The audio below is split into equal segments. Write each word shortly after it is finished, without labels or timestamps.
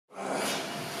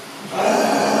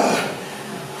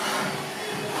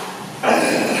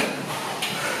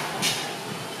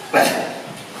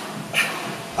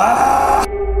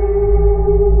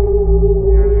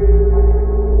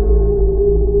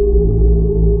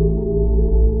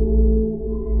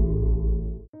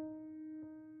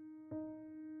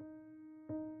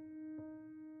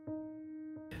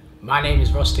My name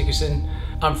is Dickerson.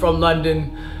 I'm from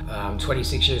London. I'm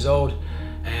 26 years old,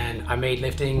 and I made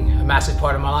lifting a massive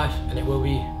part of my life, and it will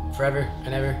be forever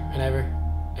and ever and ever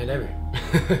and ever.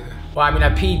 Well, I mean,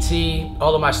 I PT,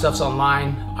 all of my stuff's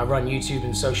online. I run YouTube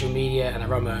and social media, and I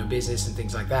run my own business and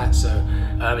things like that. So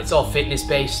it's all fitness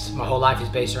based. My whole life is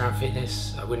based around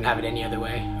fitness. I wouldn't have it any other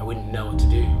way. I wouldn't know what to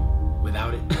do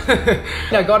without it.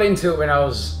 I got into it when I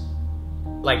was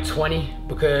like 20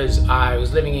 because I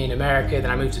was living in America, then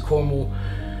I moved to Cornwall,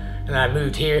 and then I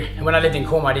moved here. And when I lived in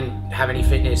Cornwall, I didn't have any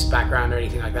fitness background or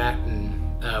anything like that. And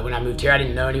when I moved here, I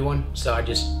didn't know anyone, so I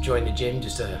just joined the gym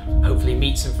just to hopefully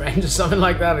meet some friends or something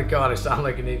like that. Oh God, I sound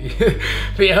like an idiot.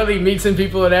 But yeah, hopefully meet some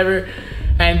people, whatever.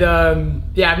 And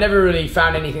yeah, I've never really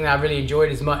found anything that I really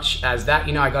enjoyed as much as that.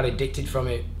 You know, I got addicted from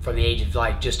it from the age of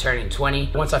like just turning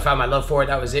 20. Once I found my love for it,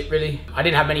 that was it really. I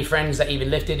didn't have many friends that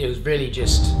even lifted. It was really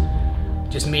just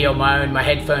me on my own, my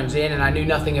headphones in, and I knew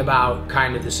nothing about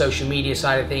kind of the social media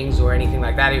side of things or anything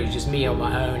like that. It was just me on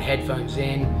my own, headphones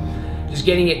in, just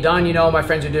getting it done. You know, all my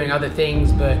friends were doing other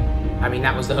things, but I mean,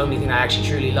 that was the only thing I actually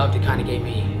truly loved. It kind of gave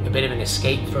me a bit of an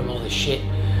escape from all the shit,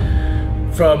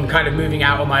 from kind of moving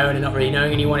out on my own and not really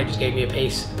knowing anyone. It just gave me a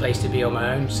place to be on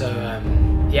my own. So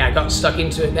yeah, I got stuck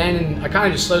into it then, and I kind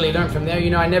of just slowly learned from there. You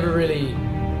know, I never really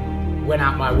went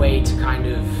out my way to kind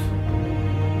of,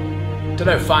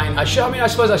 I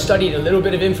suppose I studied a little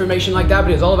bit of information like that,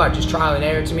 but it was all about just trial and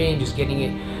error to me and just getting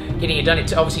it done.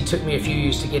 It obviously took me a few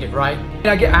years to get it right. And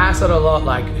I get asked that a lot,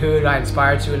 like who did I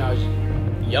inspire to when I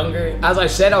was younger. As I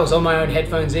said, I was on my own,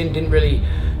 headphones in, didn't really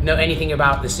know anything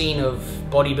about the scene of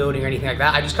bodybuilding or anything like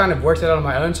that. I just kind of worked it out on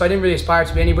my own, so I didn't really aspire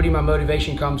to be anybody. My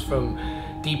motivation comes from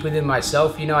deep within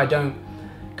myself. You know, I don't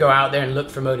go out there and look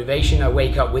for motivation. I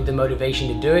wake up with the motivation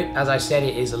to do it. As I said,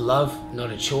 it is a love, not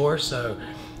a chore. So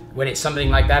when it's something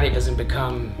like that, it doesn't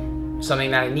become something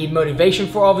that I need motivation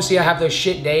for. Obviously, I have those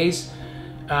shit days,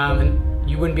 and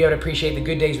you wouldn't be able to appreciate the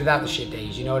good days without the shit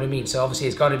days, you know what I mean? So obviously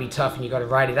it's got to be tough and you got to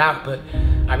ride it out, but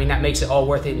I mean, that makes it all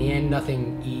worth it in the end.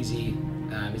 Nothing easy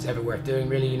is ever worth doing,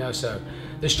 really, you know? So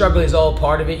the struggle is all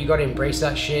part of it. You got to embrace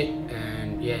that shit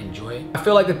and yeah, enjoy it. I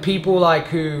feel like the people like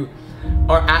who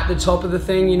are at the top of the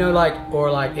thing, you know, like, or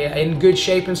like in good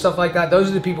shape and stuff like that, those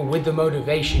are the people with the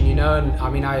motivation, you know? And I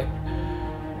mean, I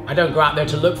don't go out there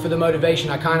to look for the motivation.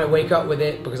 I kind of wake up with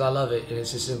it because I love it, and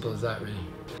it's as simple as that, really.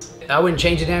 I wouldn't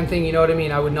change a damn thing, you know what I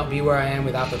mean? I would not be where I am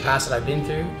without the past that I've been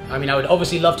through. I mean, I would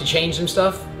obviously love to change some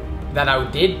stuff that I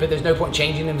did, but there's no point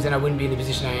changing them because then I wouldn't be in the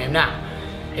position I am now.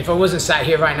 If I wasn't sat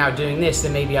here right now doing this,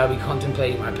 then maybe I'll be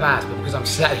contemplating my past, but because I'm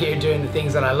sat here doing the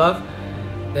things that I love,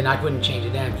 then I wouldn't change a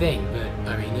damn thing.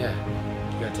 But I mean, yeah,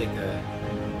 you gotta take the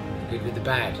good with the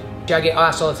bad. I get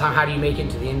asked all the time, how do you make it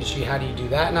into the industry? How do you do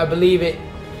that? And I believe it.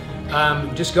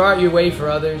 Just go out your way for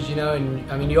others, you know, and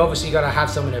I mean, you obviously got to have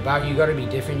someone about you. You got to be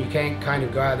different. You can't kind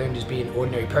of go out there and just be an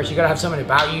ordinary person. You got to have someone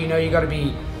about you, you know. You got to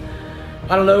be,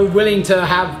 I don't know, willing to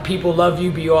have people love you,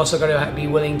 but you also got to be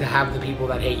willing to have the people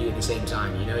that hate you at the same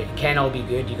time, you know. It can't all be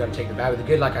good. You got to take the bad with the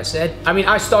good, like I said. I mean,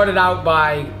 I started out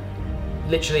by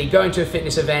literally going to a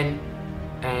fitness event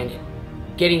and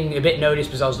getting a bit noticed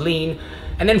because I was lean,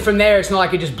 and then from there, it's not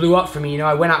like it just blew up for me, you know.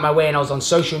 I went out my way and I was on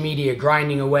social media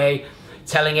grinding away,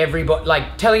 telling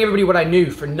everybody what I knew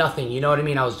for nothing, you know what I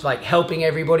mean? I was like helping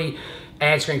everybody,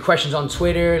 answering questions on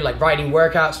Twitter, like writing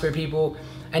workouts for people.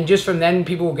 And just from then,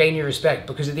 people will gain your respect,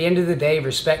 because at the end of the day,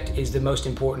 respect is the most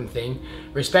important thing.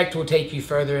 Respect will take you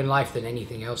further in life than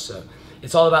anything else. So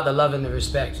it's all about the love and the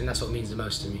respect, and that's what means the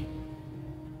most to me.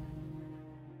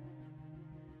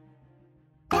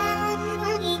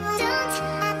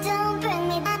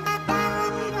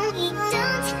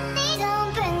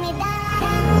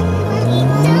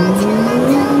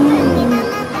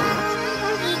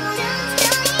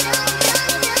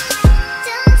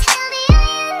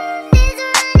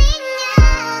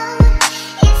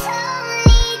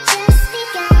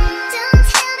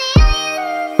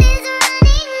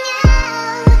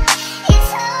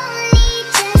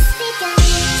 Just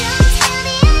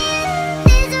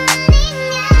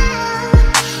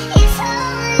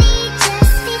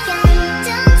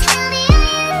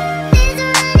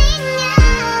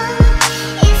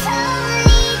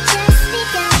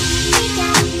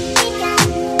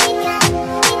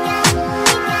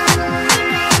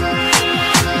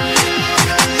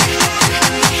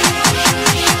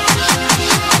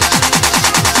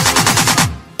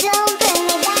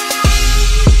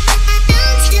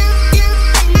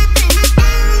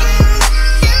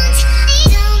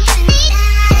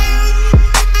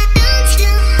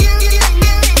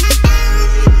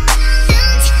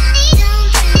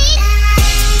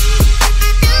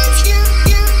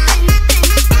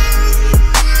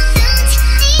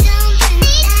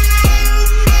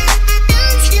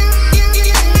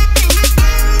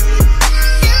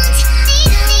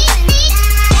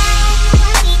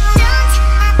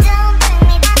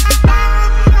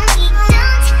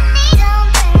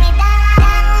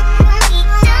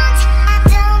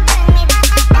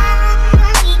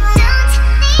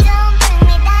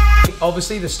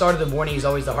obviously the start of the morning is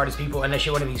always the hardest people, unless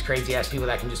you're one of these crazy ass people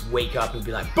that can just wake up and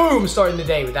be like, boom, starting the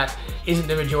day. But that isn't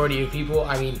the majority of people.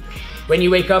 I mean, when you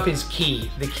wake up is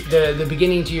key. The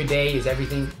beginning to your day is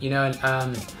everything, you know.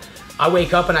 And I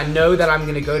wake up and I know that I'm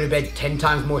gonna go to bed 10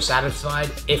 times more satisfied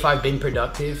if I've been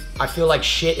productive. I feel like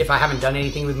shit if I haven't done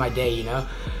anything with my day, you know?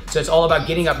 So it's all about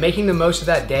getting up, making the most of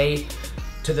that day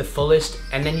to the fullest,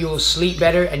 and then you will sleep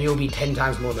better and you'll be 10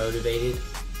 times more motivated.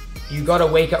 You gotta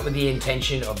wake up with the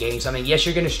intention of getting something. Yes,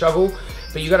 you're gonna struggle,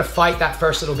 but you gotta fight that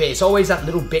first little bit. It's always that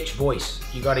little bitch voice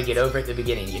you gotta get over at the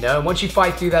beginning, you know? And once you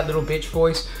fight through that little bitch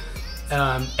voice,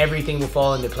 everything will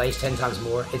fall into place 10 times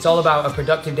more. It's all about a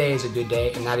productive day is a good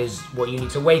day, and that is what you need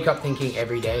to wake up thinking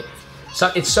every day. So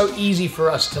it's so easy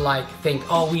for us to like think,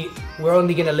 oh, we're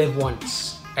only gonna live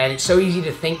once. And it's so easy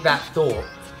to think that thought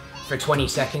for 20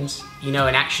 seconds, you know,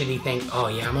 and actually think, oh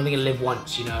yeah, I'm only gonna live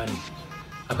once, you know, and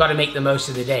I've got to make the most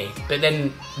of the day. But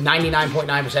then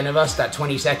 99.9% of us, that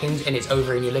 20 seconds and it's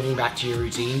over and you're living back to your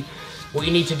routine. What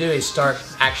you need to do is start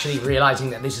actually realizing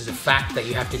that this is a fact that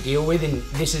you have to deal with, and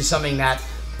this is something that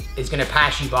is gonna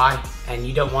pass you by, and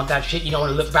you don't want that shit. You don't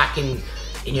wanna look back in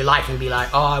your life and be like,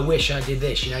 oh, I wish I did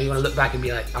this, you know? You wanna look back and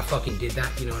be like, I fucking did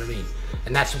that, you know what I mean?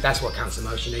 And that's what counts the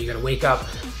most, you know? You gotta wake up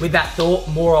with that thought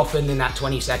more often than that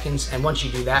 20 seconds, and once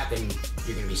you do that, then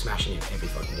you're gonna be smashing it every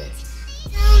fucking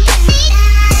day.